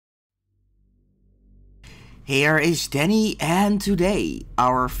Here is Danny, and today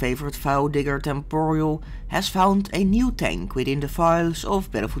our favorite file digger Temporal has found a new tank within the files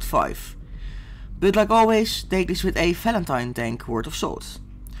of Battlefield 5. But like always, take this with a Valentine tank worth of salt.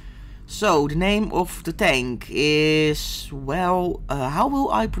 So the name of the tank is, well, how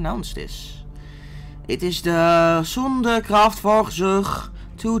will I pronounce this? It is the Sonderkraftfahrzeug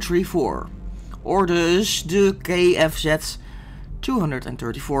 234, or dus de KFZ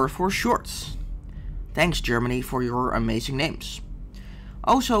 234 for short. Thanks Germany for your amazing names.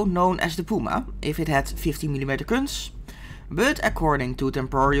 Also known as the Puma, if it had 50mm guns, but according to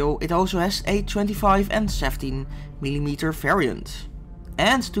Temporal it also has a 25 and 17mm variant.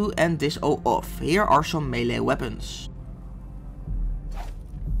 And to end this all off, here are some melee weapons.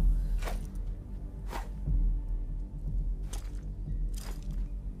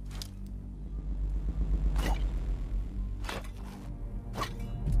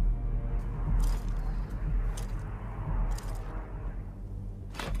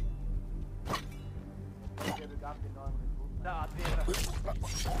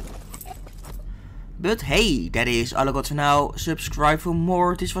 But hey, that is all I got for now. Subscribe for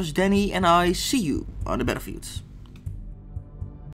more. This was Danny and I see you on the battlefield.